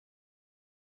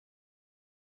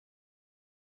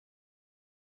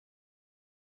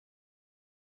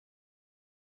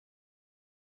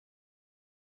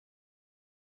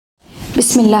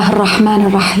بسم الله الرحمن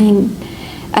الرحيم.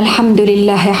 الحمد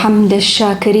لله حمد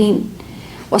الشاكرين،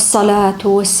 والصلاة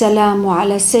والسلام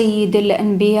على سيد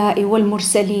الأنبياء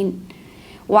والمرسلين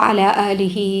وعلى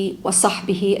آله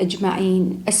وصحبه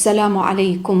أجمعين. السلام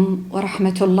عليكم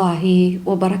ورحمة الله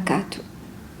وبركاته.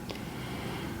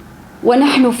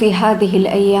 ونحن في هذه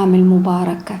الأيام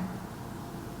المباركة،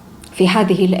 في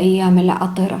هذه الأيام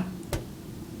العطرة،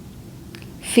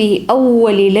 في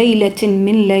أول ليلة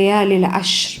من ليالي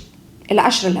العشر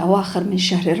الأواخر من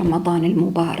شهر رمضان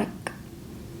المبارك،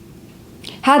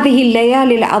 هذه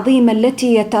الليالي العظيمة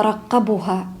التي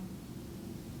يترقبها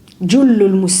جل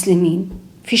المسلمين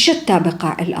في شتى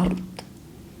بقاع الأرض،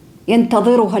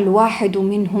 ينتظرها الواحد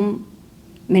منهم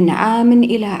من عام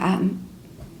إلى عام،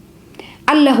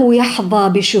 عله يحظى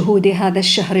بشهود هذا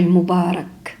الشهر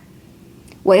المبارك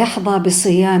ويحظى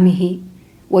بصيامه،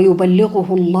 ويبلغه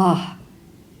الله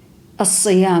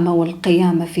الصيام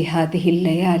والقيام في هذه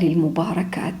الليالي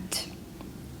المباركات.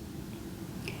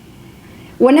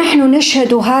 ونحن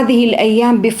نشهد هذه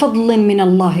الأيام بفضل من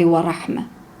الله ورحمة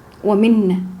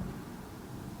ومنة،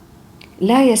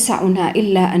 لا يسعنا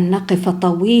إلا أن نقف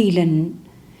طويلا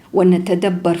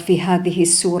ونتدبر في هذه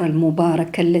السورة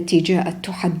المباركة التي جاءت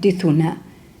تحدثنا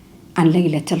عن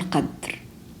ليلة القدر،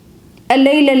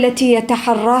 الليلة التي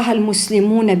يتحراها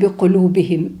المسلمون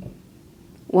بقلوبهم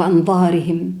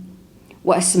وأنظارهم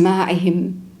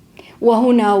وأسماعهم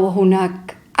وهنا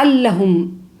وهناك،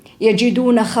 علهم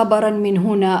يجدون خبرا من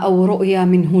هنا أو رؤيا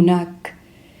من هناك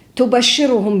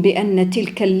تبشرهم بأن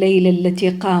تلك الليلة التي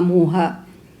قاموها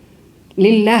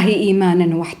لله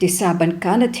إيمانا واحتسابا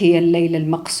كانت هي الليلة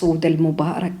المقصودة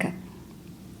المباركة.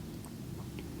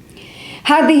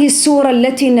 هذه السورة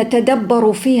التي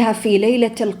نتدبر فيها في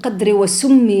ليلة القدر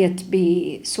وسميت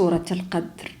بسورة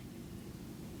القدر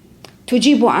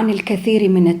تجيب عن الكثير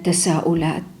من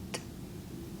التساؤلات.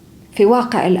 في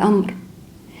واقع الأمر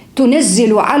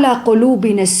تنزل على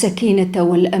قلوبنا السكينة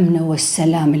والأمن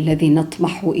والسلام الذي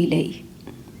نطمح إليه.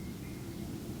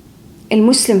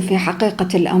 المسلم في حقيقة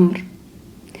الأمر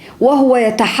وهو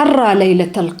يتحرى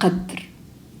ليلة القدر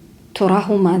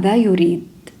تراه ماذا يريد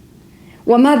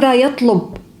وماذا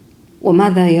يطلب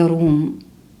وماذا يروم.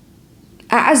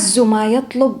 أعز ما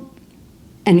يطلب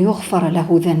أن يغفر له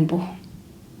ذنبه،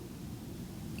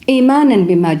 إيمانا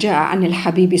بما جاء عن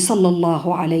الحبيب صلى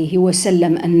الله عليه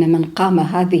وسلم أن من قام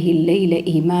هذه الليلة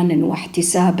إيمانا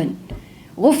واحتسابا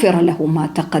غفر له ما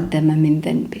تقدم من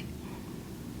ذنبه.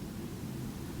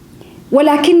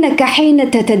 ولكنك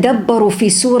حين تتدبر في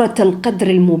سورة القدر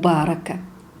المباركة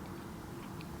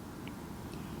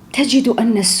تجد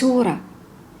أن السورة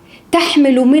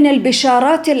تحمل من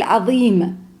البشارات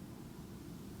العظيمة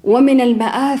ومن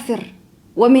المآثر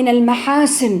ومن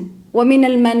المحاسن ومن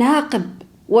المناقب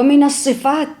ومن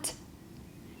الصفات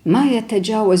ما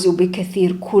يتجاوز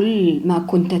بكثير كل ما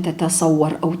كنت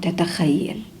تتصور أو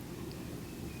تتخيل.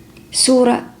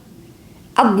 سورة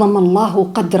عظم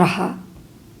الله قدرها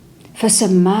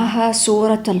فسماها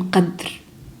سورة القدر،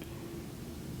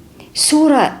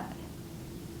 سورة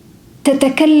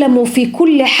تتكلم في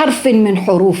كل حرف من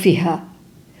حروفها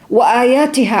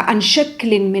وآياتها عن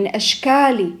شكل من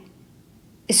أشكال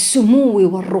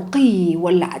السمو والرقي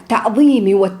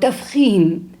والتعظيم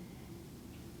والتفخيم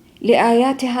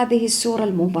لآيات هذه السورة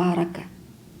المباركة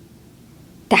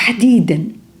تحديداً.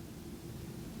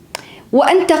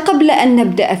 وأنت قبل أن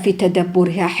نبدأ في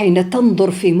تدبرها حين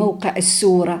تنظر في موقع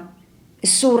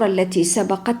السورة التي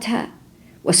سبقتها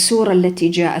والسورة التي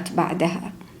جاءت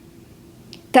بعدها،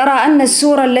 ترى أن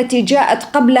السورة التي جاءت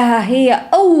قبلها هي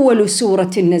أول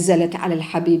سورة نزلت على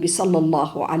الحبيب صلى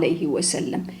الله عليه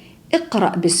وسلم. اقرأ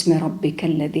باسم ربك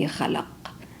الذي خلق.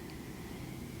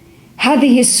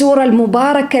 هذه السورة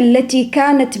المباركة التي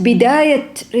كانت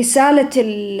بداية رسالة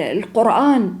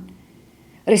القرآن،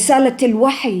 رسالة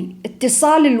الوحي،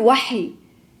 اتصال الوحي،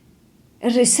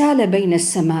 الرسالة بين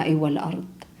السماء والأرض،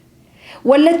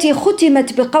 والتي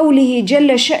ختمت بقوله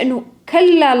جل شأنه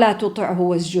كلا لا تطعه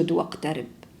واسجد واقترب.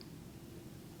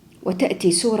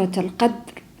 وتأتي سورة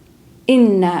القدر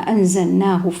إنا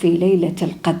أنزلناه في ليلة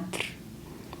القدر،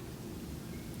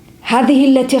 هذه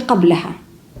التي قبلها.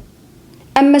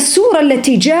 أما السورة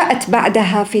التي جاءت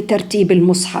بعدها في ترتيب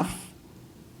المصحف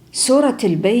سورة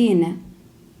البينة،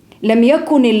 لم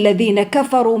يكن الذين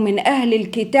كفروا من أهل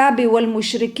الكتاب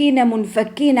والمشركين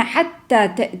منفكين حتى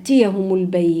تأتيهم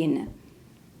البينة.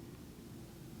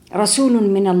 رسول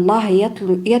من الله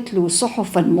يتلو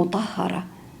صحفا مطهرة،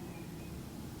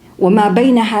 وما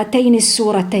بين هاتين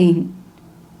السورتين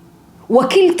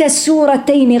وكلتا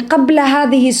السورتين قبل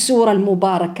هذه السورة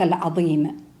المباركة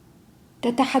العظيمة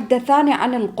تتحدثان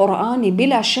عن القرآن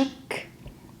بلا شك.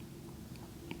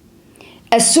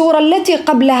 السورة التي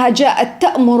قبلها جاءت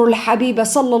تأمر الحبيب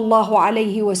صلى الله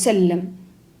عليه وسلم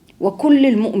وكل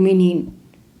المؤمنين: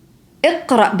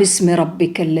 اقرأ باسم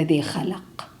ربك الذي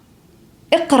خلق.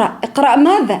 اقرأ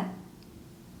ماذا؟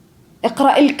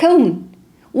 اقرأ الكون،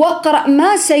 واقرأ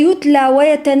ما سيتلى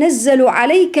ويتنزل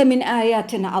عليك من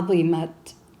آيات عظيمات.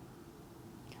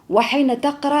 وحين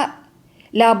تقرأ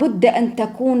لابد أن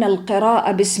تكون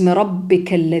القراءة باسم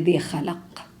ربك الذي خلق.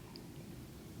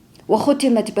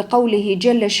 وختمت بقوله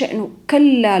جل شأنه: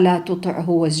 كلا لا تطعه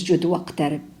واسجد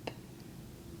واقترب.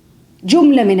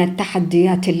 جملة من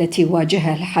التحديات التي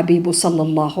واجهها الحبيب صلى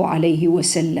الله عليه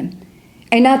وسلم: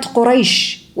 عناد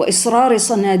قريش وإصرار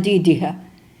صناديدها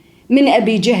من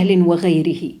أبي جهل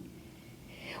وغيره،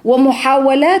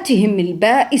 ومحاولاتهم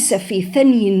البائسة في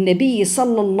ثني النبي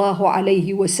صلى الله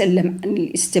عليه وسلم عن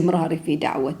الاستمرار في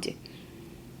دعوته.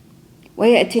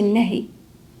 ويأتي النهي: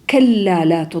 كلا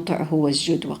لا تطعه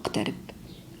واسجد واقترب.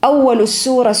 أول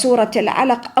السورة سورة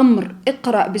العلق أمر: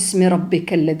 اقرأ باسم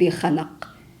ربك الذي خلق،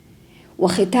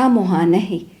 وختامها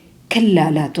نهي: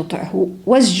 كلا لا تطعه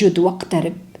واسجد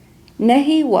واقترب.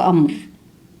 نهي وأمر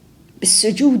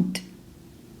بالسجود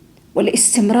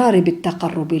والاستمرار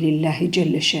بالتقرب لله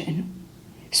جل شأنه،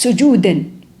 سجودا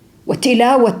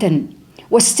وتلاوة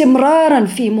واستمرارا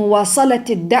في مواصلة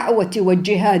الدعوة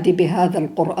والجهاد بهذا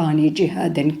القرآن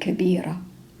جهادا كبيرا.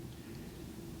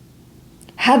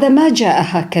 هذا ما جاء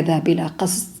هكذا بلا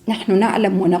قصد. نحن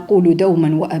نعلم ونقول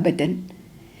دوما وأبدا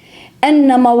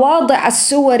أن مواضع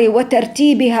السور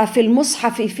وترتيبها في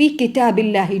المصحف في كتاب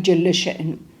الله جل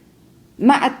شأنه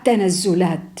مع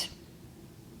التنزلات،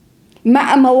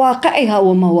 مع مواقعها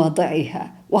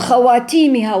ومواضعها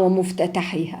وخواتيمها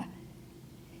ومفتتحها،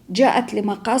 جاءت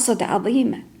لمقاصد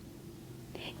عظيمة.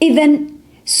 إذن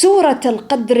سورة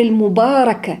القدر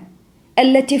المباركة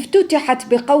التي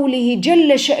افتتحت بقوله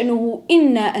جل شأنه: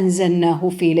 إنا أنزلناه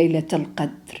في ليلة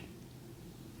القدر،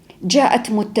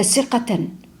 جاءت متسقة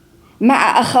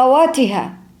مع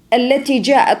أخواتها التي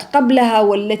جاءت قبلها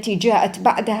والتي جاءت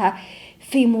بعدها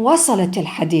في مواصلة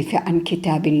الحديث عن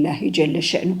كتاب الله جل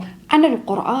شأنه، عن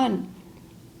القرآن.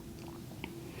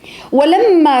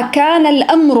 ولما كان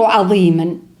الأمر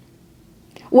عظيما،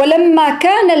 ولما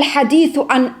كان الحديث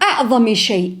عن أعظم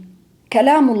شيء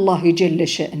كلام الله جل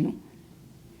شأنه،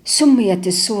 سميت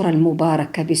السورة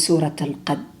المباركة بسورة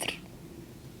القدر.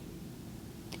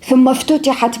 ثم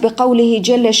افتتحت بقوله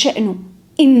جل شأنه: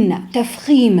 إن،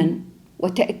 تفخيما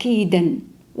وتأكيدا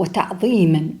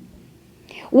وتعظيما،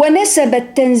 ونسب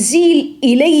التنزيل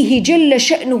إليه جل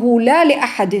شأنه لا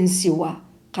لأحد سواه.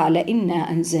 قال: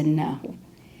 إنا أنزلناه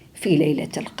في ليلة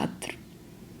القدر.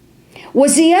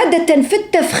 وزيادة في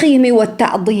التفخيم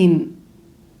والتعظيم،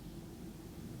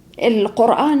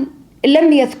 القرآن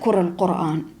لم يذكر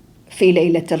القرآن في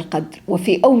ليلة القدر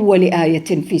وفي أول آية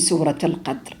في سورة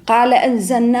القدر، قال: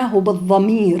 أنزلناه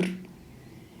بالضمير،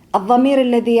 الضمير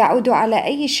الذي يعود على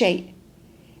أي شيء؟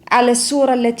 على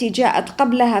السورة التي جاءت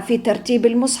قبلها في ترتيب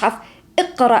المصحف: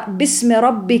 اقرأ باسم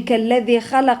ربك الذي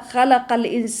خلق، خلق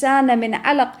الإنسان من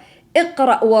علق،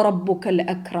 اقرأ وربك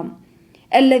الأكرم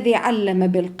الذي علم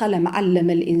بالقلم، علم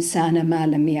الإنسان ما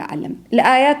لم يعلم.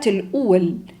 الآيات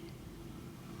الأول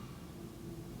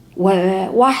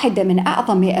وواحدة من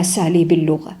أعظم أساليب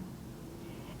اللغة،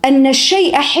 أن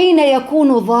الشيء حين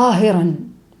يكون ظاهرا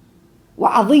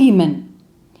وعظيما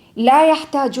لا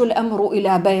يحتاج الأمر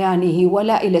إلى بيانه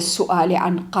ولا إلى السؤال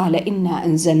عنه. قال: إنا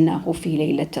أنزلناه في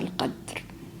ليلة القدر.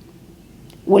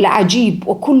 والعجيب،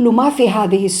 وكل ما في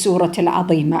هذه السورة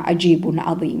العظيمة عجيب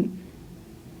عظيم،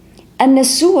 أن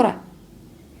السورة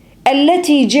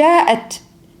التي جاءت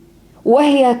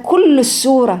وهي كل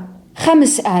السورة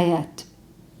 5 آيات،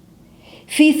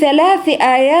 في 3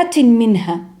 آيات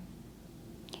منها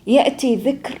يأتي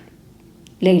ذكر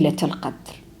ليلة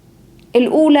القدر.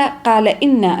 الأولى قال: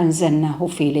 إنا أنزلناه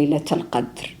في ليلة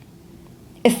القدر.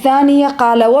 الثانية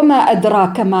قال: وما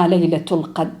أدراك ما ليلة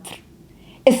القدر.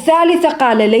 الثالثة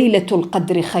قال: ليلة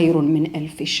القدر خير من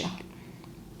 1000 شهر.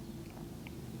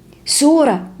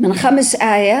 سورة من 5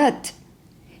 آيات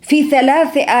في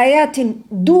 3 آيات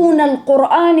دون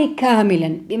القرآن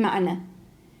كاملا، بمعنى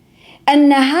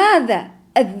أن هذا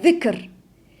الذكر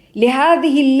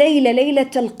لهذه الليلة،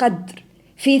 ليلة القدر،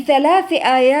 في 3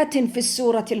 آيات في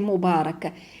السورة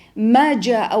المباركة ما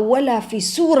جاء ولا في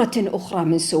سورة أخرى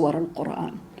من سور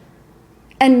القرآن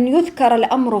أن يذكر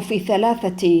الأمر في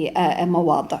 3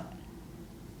 مواضع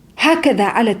هكذا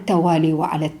على التوالي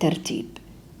وعلى الترتيب.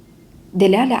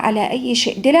 دلالة على أي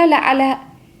شيء؟ دلالة على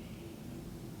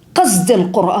قصد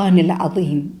القرآن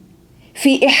العظيم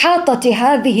في إحاطة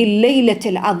هذه الليلة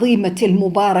العظيمة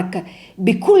المباركة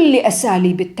بكل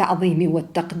أساليب التعظيم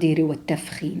والتقدير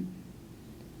والتفخيم.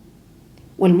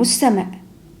 والمستمع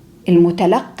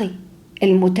المتلقي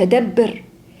المتدبر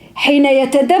حين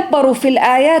يتدبر في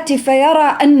الآيات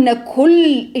فيرى أن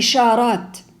كل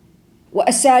إشارات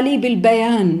وأساليب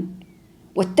البيان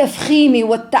والتفخيم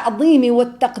والتعظيم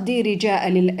والتقدير جاء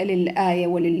للآية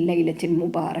ولليلة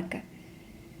المباركة.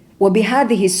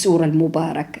 وبهذه السورة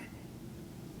المباركة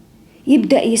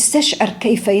يبدأ يستشعر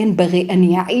كيف ينبغي أن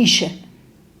يعيش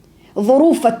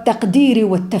ظروف التقدير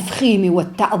والتفخيم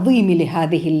والتعظيم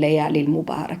لهذه الليالي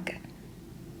المباركة.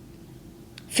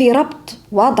 في ربط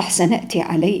واضح سنأتي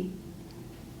عليه،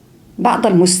 بعض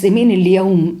المسلمين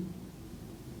اليوم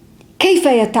كيف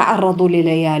يتعرض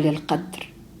لليالي القدر،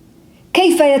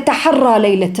 كيف يتحرى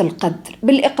ليلة القدر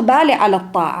بالإقبال على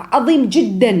الطاعة. عظيم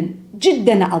جدا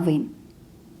جدا، عظيم،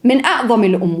 من أعظم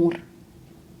الأمور،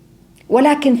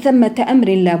 ولكن ثمة أمر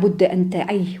لا بد أن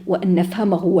تعيه وأن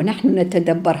نفهمه ونحن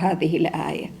نتدبر هذه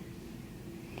الآية،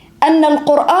 أن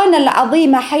القرآن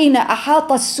العظيم حين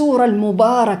أحاط السورة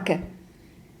المباركة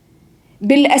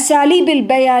بالأساليب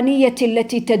البيانية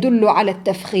التي تدل على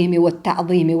التفخيم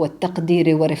والتعظيم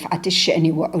والتقدير ورفعة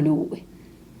الشأن وعلوه،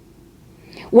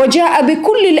 وجاء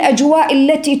بكل الأجواء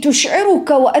التي تشعرك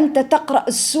وأنت تقرأ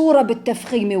السورة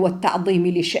بالتفخيم والتعظيم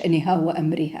لشأنها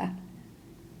وأمرها،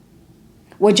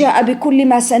 وجاء بكل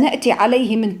ما سنأتي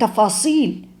عليه من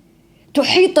تفاصيل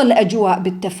تحيط الأجواء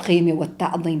بالتفخيم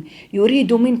والتعظيم.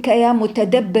 يريد منك يا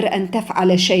متدبر أن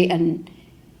تفعل شيئا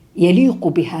يليق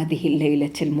بهذه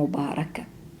الليلة المباركة.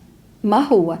 ما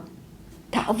هو؟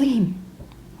 تعظيم،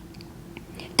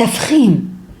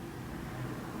 تفخيم.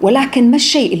 ولكن ما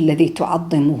الشيء الذي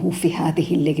تعظمه في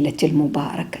هذه الليلة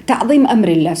المباركة؟ تعظيم أمر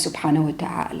الله سبحانه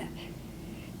وتعالى،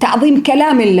 تعظيم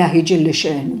كلام الله جل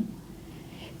شأنه،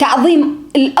 تعظيم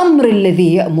الأمر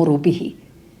الذي يأمر به،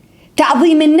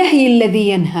 تعظيم النهي الذي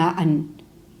ينهى عنه،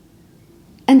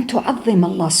 أن تعظم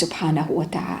الله سبحانه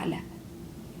وتعالى.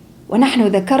 ونحن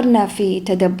ذكرنا في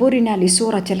تدبرنا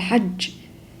لسورة الحج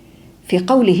في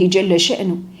قوله جل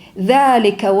شأنه: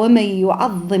 ذلك ومن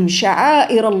يعظم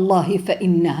شعائر الله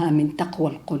فإنها من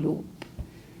تقوى القلوب.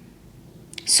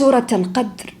 سورة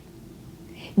القدر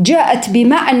جاءت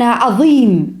بمعنى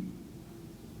عظيم،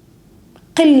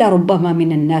 قل ربما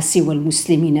من الناس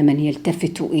والمسلمين من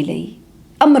يلتفت إليه.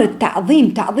 أمر التعظيم،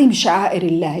 تعظيم شعائر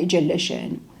الله جل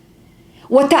شأنه،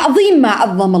 وتعظيم ما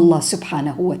عظم الله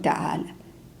سبحانه وتعالى.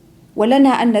 ولنا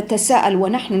أن نتساءل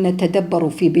ونحن نتدبر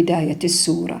في بداية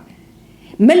السورة: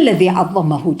 ما الذي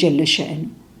عظمه جل شأنه؟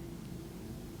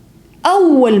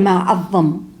 أول ما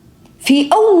عظم في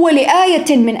أول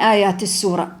آية من آيات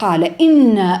السورة قال: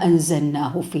 إنا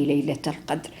أنزلناه في ليلة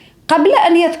القدر. قبل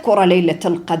أن يذكر ليلة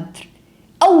القدر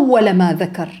أول ما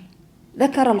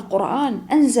ذكر القرآن،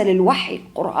 أنزل الوحي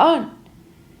القرآن.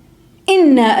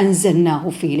 إنا أنزلناه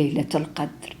في ليلة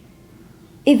القدر.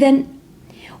 إذن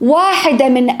واحدة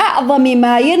من أعظم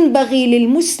ما ينبغي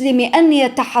للمسلم أن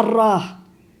يتحراه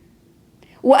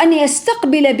وأن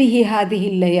يستقبل به هذه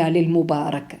الليالي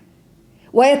المباركة،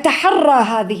 ويتحرى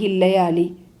هذه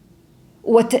الليالي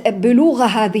وبلوغ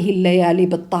هذه الليالي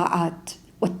بالطاعات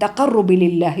والتقرب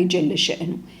لله جل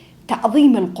شأنه،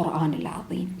 تعظيم القرآن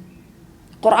العظيم.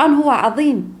 القرآن هو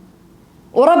عظيم،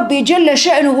 وربي جل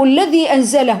شأنه الذي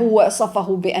أنزله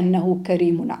وصفه بأنه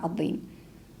كريم عظيم.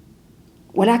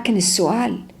 ولكن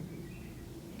السؤال: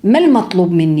 ما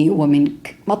المطلوب مني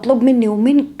ومنك؟ مطلوب مني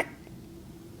ومنك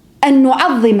أن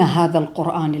نعظم هذا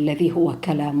القرآن الذي هو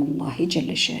كلام الله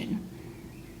جل شأنه.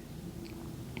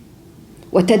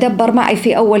 وتدبر معي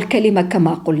في أول كلمة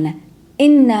كما قلنا: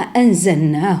 إنا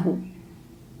أنزلناه،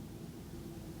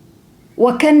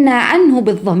 وكنا عنه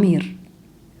بالضمير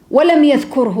ولم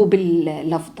يذكره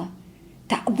باللفظة،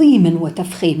 تعظيما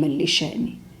وتفخيما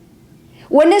لشأنه،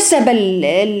 ونسب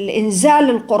الإنزال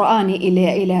القرآن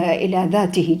إلى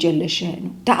ذاته جل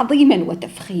شأنه تعظيما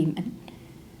وتفخيما.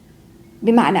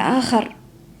 بمعنى آخر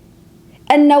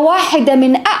أن واحدة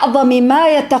من أعظم ما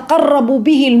يتقرب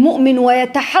به المؤمن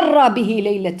ويتحرى به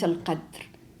ليلة القدر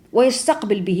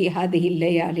ويستقبل به هذه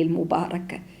الليالي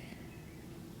المباركة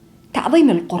تعظيم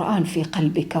القرآن في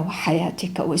قلبك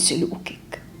وحياتك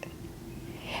وسلوكك.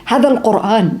 هذا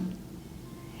القرآن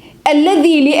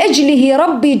الذي لأجله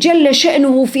ربي جل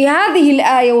شأنه في هذه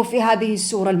الآية وفي هذه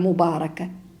السورة المباركة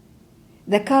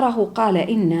ذكره، قال: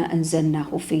 إنا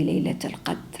أنزلناه في ليلة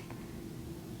القدر.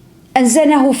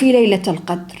 أنزلناه في ليلة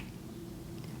القدر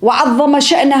وعظم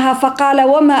شأنها فقال: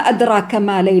 وما أدراك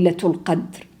ما ليلة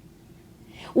القدر.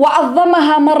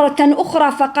 وعظمها مرة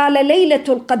أخرى فقال: ليلة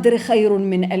القدر خير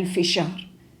من 1000 شهر.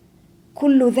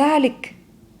 كل ذلك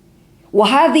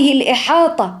وهذه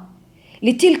الإحاطة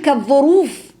لتلك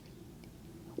الظروف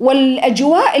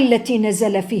والأجواء التي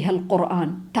نزل فيها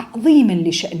القرآن تعظيما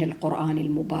لشأن القرآن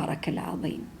المبارك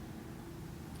العظيم.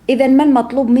 إذن ما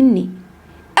المطلوب مني؟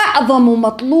 أعظم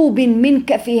مطلوب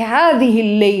منك في هذه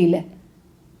الليلة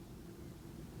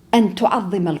أن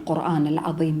تعظم القرآن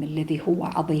العظيم الذي هو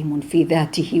عظيم في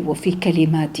ذاته وفي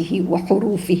كلماته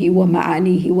وحروفه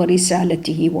ومعانيه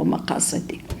ورسالته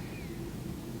ومقاصده.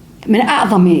 من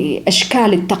أعظم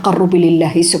أشكال التقرب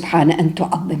لله سبحانه أن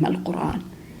تعظم القرآن.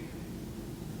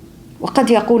 وقد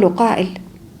يقول قائل: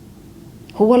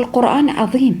 هو القرآن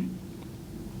عظيم،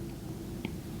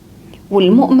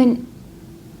 والمؤمن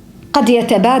قد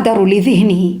يتبادر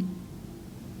لذهنه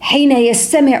حين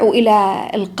يستمع إلى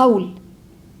القول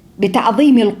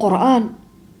بتعظيم القرآن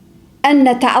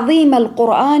أن تعظيم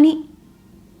القرآن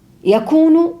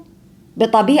يكون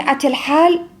بطبيعة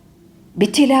الحال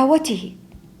بتلاوته.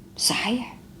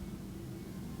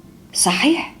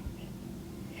 صحيح،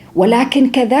 ولكن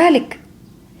كذلك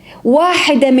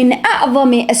واحدة من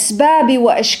أعظم أسباب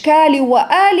وأشكال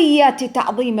وآليات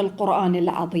تعظيم القرآن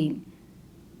العظيم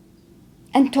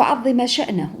أن تعظم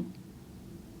شأنه،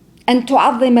 أن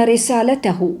تعظم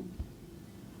رسالته،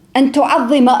 أن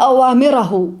تعظم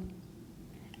أوامره،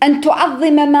 أن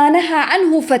تعظم ما نهى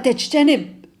عنه فتجتنب،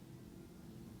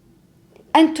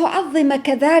 أن تعظم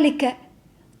كذلك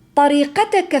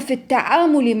طريقتك في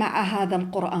التعامل مع هذا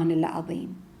القرآن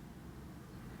العظيم.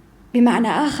 بمعنى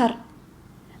آخر،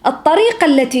 الطريقة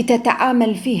التي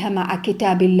تتعامل فيها مع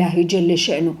كتاب الله جل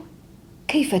شأنه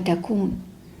كيف تكون؟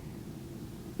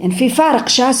 يعني في فارق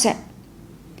شاسع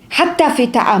حتى في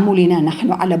تعاملنا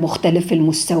نحن على مختلف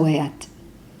المستويات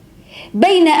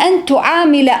بين أن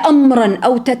تعامل أمرا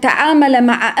أو تتعامل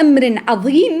مع أمر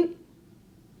عظيم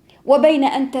وبين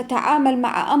أن تتعامل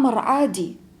مع أمر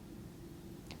عادي.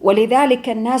 ولذلك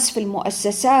الناس في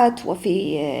المؤسسات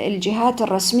وفي الجهات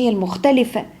الرسمية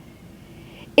المختلفة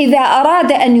إذا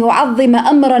أراد أن يعظم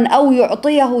أمرا أو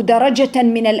يعطيه درجة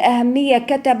من الأهمية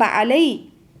كتب عليه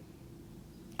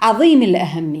عظيم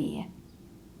الأهمية،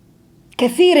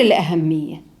 كثير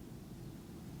الأهمية.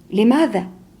 لماذا؟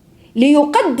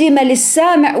 ليقدم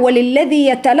للسامع وللذي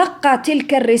يتلقى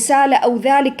تلك الرسالة أو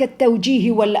ذلك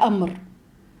التوجيه والأمر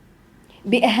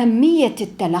بأهمية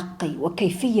التلقي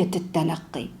وكيفية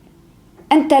التلقي.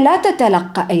 أنت لا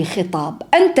تتلقى أي خطاب،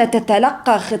 أنت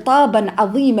تتلقى خطابا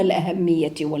عظيم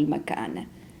الأهمية والمكانة.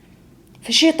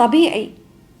 فشيء طبيعي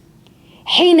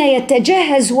حين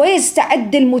يتجهز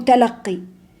ويستعد المتلقي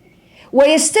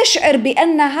ويستشعر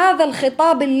بأن هذا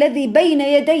الخطاب الذي بين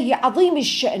يديه عظيم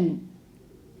الشأن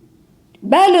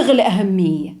بالغ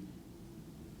الأهمية،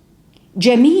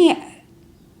 جميع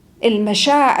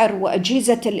المشاعر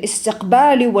وأجهزة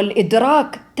الاستقبال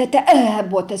والإدراك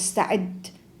تتأهب وتستعد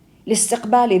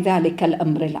لاستقبال ذلك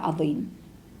الأمر العظيم.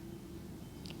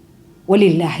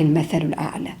 ولله المثل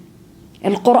الأعلى.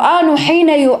 القرآن حين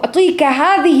يعطيك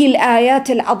هذه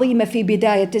الآيات العظيمة في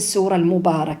بداية السورة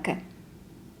المباركة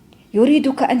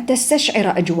يريدك أن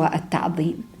تستشعر أجواء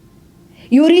التعظيم،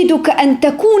 يريدك أن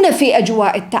تكون في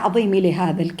أجواء التعظيم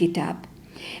لهذا الكتاب،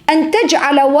 أن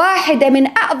تجعل واحدة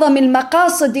من أعظم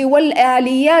المقاصد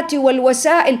والآليات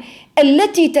والوسائل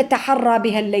التي تتحرى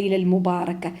بها الليلة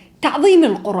المباركة تعظيم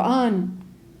القرآن،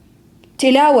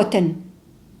 تلاوة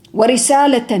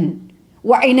ورسالة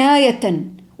وعناية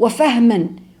وفهما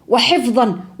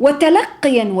وحفظا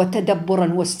وتلقيا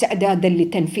وتدبرا واستعدادا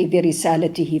لتنفيذ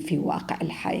رسالته في واقع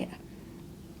الحياة.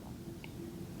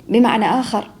 بمعنى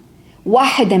آخر،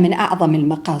 واحدة من أعظم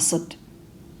المقاصد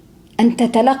أن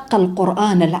تتلقى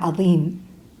القرآن العظيم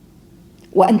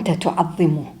وأنت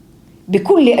تعظمه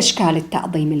بكل أشكال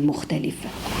التعظيم المختلفة.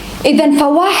 إذن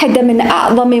فواحدة من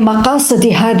أعظم مقاصد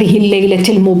هذه الليلة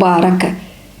المباركة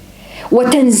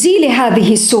وتنزيل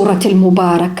هذه السورة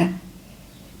المباركة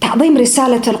تعظيم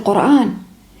رسالة القرآن،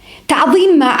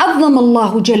 تعظيم ما عظم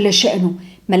الله جل شأنه.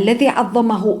 ما الذي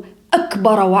عظمه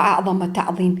أكبر وأعظم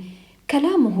تعظيم؟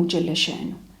 كلامه جل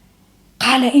شأنه.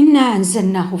 قال: إنا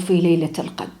أنزلناه في ليلة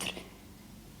القدر.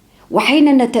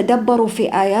 وحين نتدبر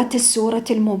في آيات السورة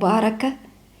المباركة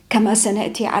كما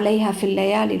سنأتي عليها في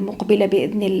الليالي المقبلة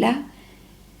بإذن الله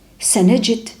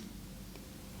سنجد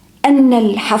أن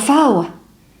الحفاوة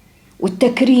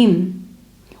والتكريم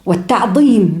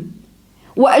والتعظيم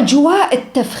وأجواء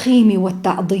التفخيم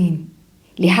والتعظيم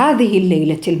لهذه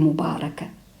الليلة المباركة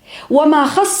وما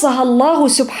خصها الله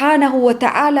سبحانه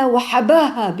وتعالى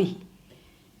وحباها به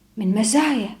من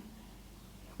مزايا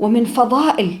ومن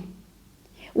فضائل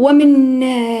ومن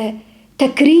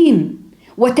تكريم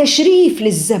وتشريف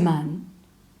للزمان،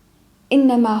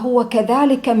 إنما هو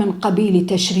كذلك من قبيل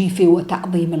تشريف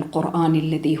وتعظيم القرآن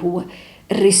الذي هو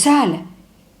الرسالة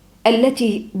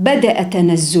التي بدأ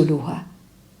تنزلها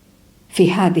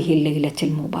في هذه الليلة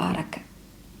المباركة.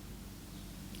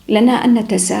 لنا أن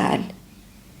نتساءل: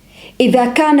 إذا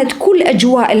كانت كل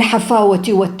أجواء الحفاوة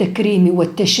والتكريم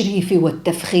والتشريف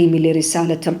والتفخيم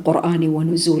لرسالة القرآن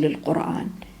ونزول القرآن،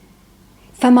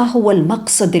 فما هو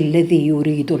المقصد الذي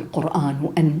يريد القرآن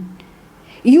أن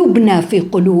يبنى في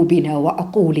قلوبنا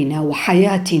وعقولنا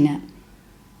وحياتنا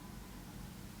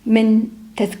من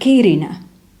تذكيرنا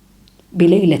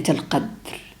بليلة القدر؟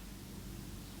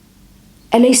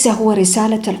 أليس هو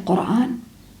رسالة القرآن؟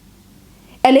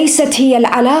 أليست هي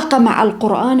العلاقة مع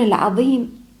القرآن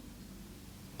العظيم؟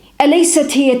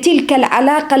 أليست هي تلك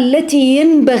العلاقة التي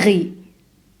ينبغي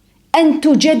أن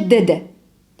تجدد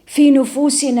في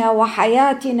نفوسنا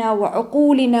وحياتنا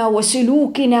وعقولنا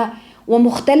وسلوكنا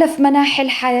ومختلف مناحي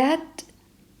الحياة؟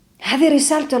 هذه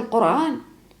رسالة القرآن.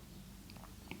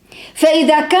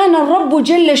 فإذا كان الرب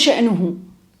جل شأنه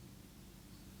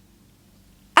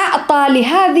أعطى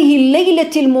لهذه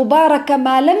الليلة المباركة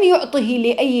ما لم يعطه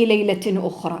لأي ليلة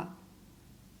أخرى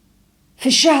في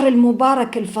الشهر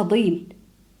المبارك الفضيل،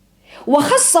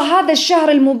 وخص هذا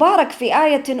الشهر المبارك في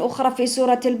آية أخرى في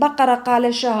سورة البقرة،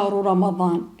 قال شهر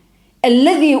رمضان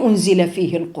الذي أنزل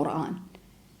فيه القرآن.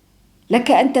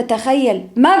 لك أن تتخيل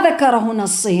ما ذكر هنا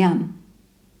الصيام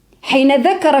حين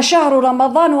ذكر شهر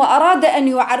رمضان وأراد أن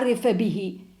يعرف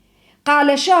به،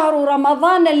 قال شهر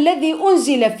رمضان الذي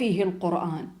أنزل فيه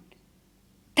القرآن،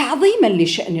 تعظيما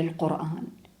لشأن القرآن.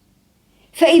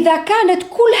 فإذا كانت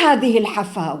كل هذه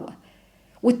الحفاوة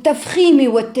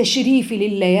والتفخيم والتشريف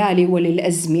لليالي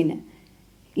وللأزمنة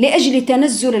لأجل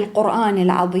تنزل القرآن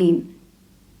العظيم،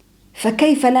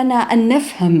 فكيف لنا أن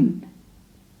نفهم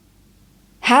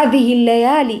هذه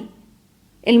الليالي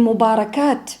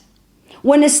المباركات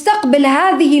ونستقبل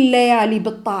هذه الليالي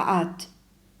بالطاعات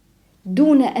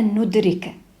دون أن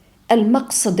ندرك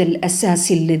المقصد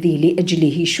الأساسي الذي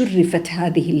لأجله شرفت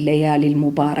هذه الليالي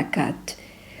المباركات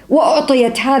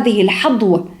وأعطيت هذه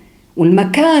الحظوة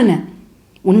والمكانة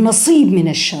والنصيب من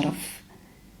الشرف؟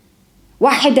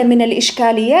 واحدة من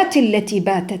الإشكاليات التي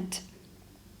باتت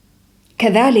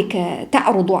كذلك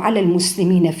تعرض على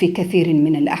المسلمين في كثير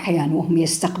من الأحيان وهم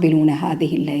يستقبلون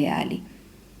هذه الليالي،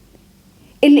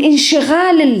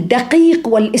 الانشغال الدقيق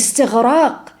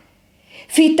والاستغراق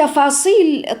في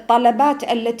تفاصيل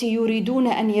الطلبات التي يريدون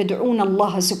أن يدعون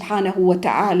الله سبحانه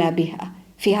وتعالى بها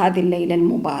في هذه الليلة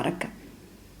المباركة،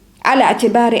 على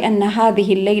اعتبار أن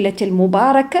هذه الليلة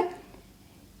المباركة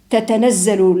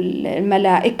تتنزل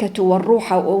الملائكة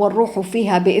والروح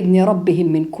فيها بإذن ربهم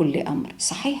من كل أمر.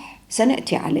 صحيح،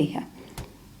 سنأتي عليها،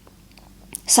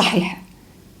 صحيح،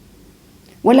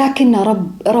 ولكن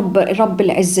رب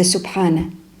العزة سبحانه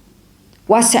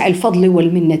واسع الفضل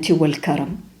والمنة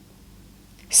والكرم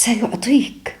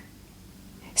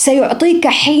سيعطيك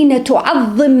حين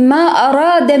تعظم ما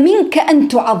أراد منك أن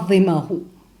تعظمه،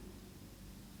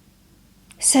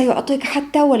 سيعطيك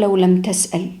حتى ولو لم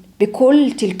تسأل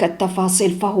بكل تلك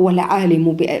التفاصيل، فهو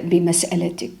العالم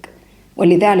بمسألتك.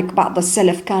 ولذلك بعض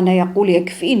السلف كان يقول: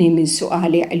 يكفيني من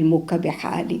سؤالي علمك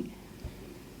بحالي.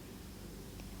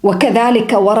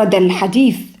 وكذلك ورد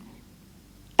الحديث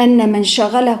أن من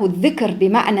شغله الذكر،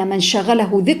 بمعنى من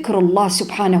شغله ذكر الله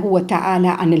سبحانه وتعالى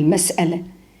عن المسألة،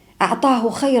 أعطاه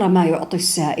خير ما يعطي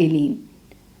السائلين.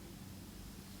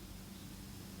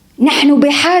 نحن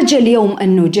بحاجة اليوم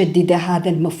أن نجدد هذا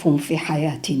المفهوم في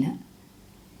حياتنا،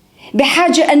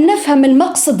 بحاجة أن نفهم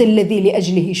المقصد الذي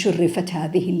لأجله شرفت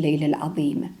هذه الليلة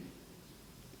العظيمة.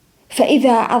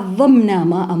 فإذا عظمنا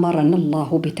ما أمرنا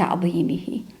الله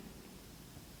بتعظيمه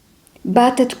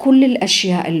باتت كل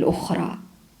الأشياء الأخرى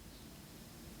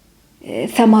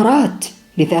ثمرات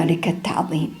لذلك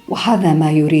التعظيم، وهذا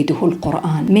ما يريده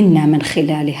القرآن منا من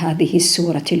خلال هذه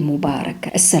السورة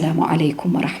المباركة. السلام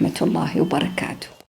عليكم ورحمة الله وبركاته.